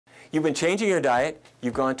You've been changing your diet.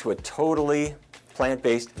 You've gone to a totally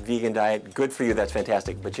plant-based vegan diet. Good for you. That's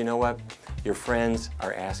fantastic. But you know what? Your friends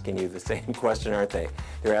are asking you the same question, aren't they?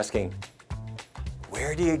 They're asking,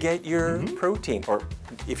 where do you get your protein? Or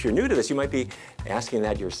if you're new to this, you might be asking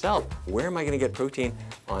that yourself. Where am I going to get protein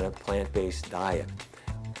on a plant-based diet?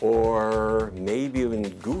 Or maybe you've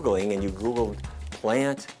been Googling and you Googled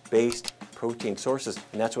plant-based protein sources,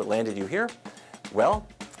 and that's what landed you here? Well,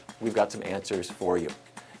 we've got some answers for you.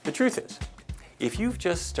 The truth is, if you've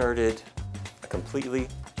just started a completely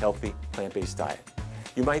healthy plant-based diet,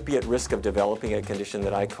 you might be at risk of developing a condition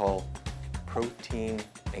that I call protein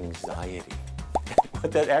anxiety.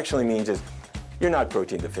 What that actually means is you're not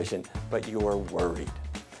protein deficient, but you're worried.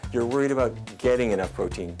 You're worried about getting enough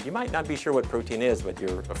protein. You might not be sure what protein is, but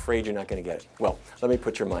you're afraid you're not going to get it. Well, let me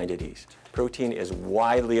put your mind at ease. Protein is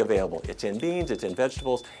widely available. It's in beans, it's in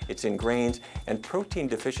vegetables, it's in grains, and protein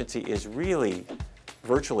deficiency is really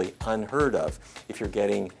virtually unheard of if you're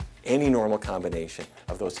getting any normal combination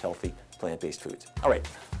of those healthy plant-based foods. All right,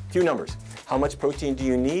 a few numbers. How much protein do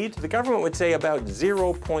you need? The government would say about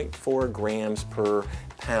 0.4 grams per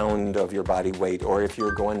pound of your body weight, or if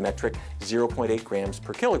you're going metric, 0.8 grams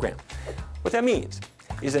per kilogram. What that means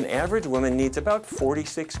is an average woman needs about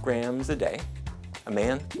 46 grams a day. A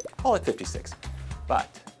man, call it 56.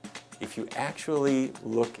 But if you actually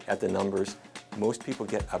look at the numbers, most people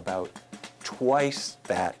get about twice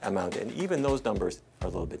that amount, and even those numbers are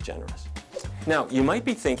a little bit generous. Now, you might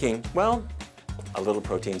be thinking, well, a little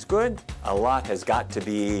protein's good, a lot has got to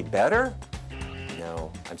be better.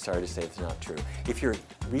 No, I'm sorry to say it's not true. If you're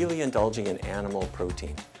really indulging in animal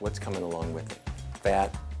protein, what's coming along with it?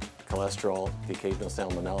 Fat, cholesterol, the occasional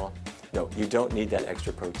salmonella? No, you don't need that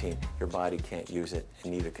extra protein. Your body can't use it,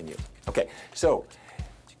 and neither can you. Okay, so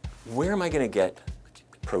where am I going to get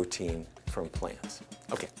protein from plants?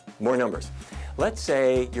 Okay, more numbers. Let's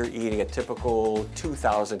say you're eating a typical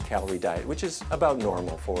 2,000 calorie diet, which is about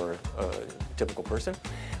normal for a typical person.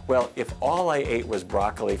 Well, if all I ate was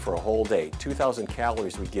broccoli for a whole day, 2,000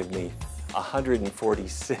 calories would give me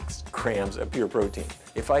 146 grams of pure protein.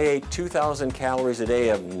 If I ate 2,000 calories a day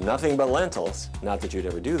of nothing but lentils, not that you'd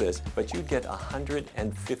ever do this, but you'd get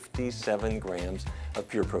 157 grams of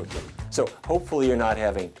pure protein. So hopefully you're not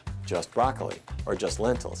having just broccoli or just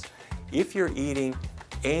lentils. If you're eating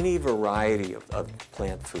any variety of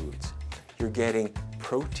plant foods, you're getting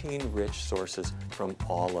protein-rich sources from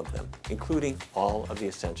all of them, including all of the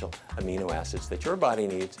essential amino acids that your body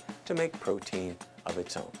needs to make protein of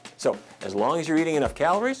its own. So as long as you're eating enough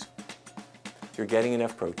calories, you're getting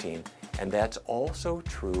enough protein, and that's also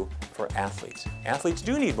true for athletes. Athletes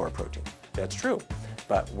do need more protein, that's true.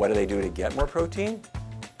 But what do they do to get more protein?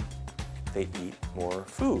 They eat more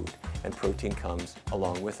food, and protein comes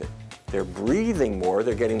along with it. They're breathing more,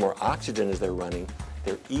 they're getting more oxygen as they're running,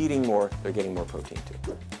 they're eating more, they're getting more protein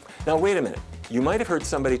too. Now wait a minute, you might have heard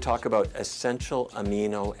somebody talk about essential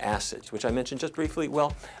amino acids, which I mentioned just briefly.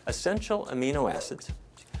 Well, essential amino acids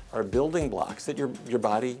are building blocks that your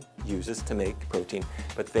body uses to make protein,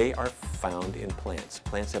 but they are found in plants.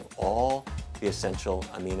 Plants have all the essential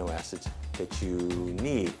amino acids that you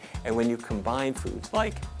need. And when you combine foods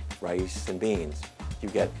like rice and beans, you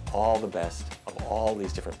get all the best of all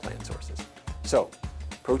these different plant sources. So,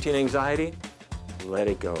 protein anxiety, let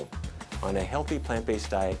it go. On a healthy plant-based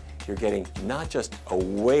diet, you're getting not just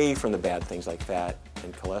away from the bad things like fat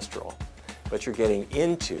and cholesterol, but you're getting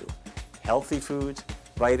into healthy foods,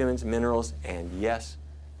 vitamins, minerals, and yes,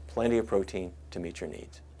 plenty of protein to meet your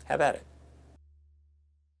needs. Have at it.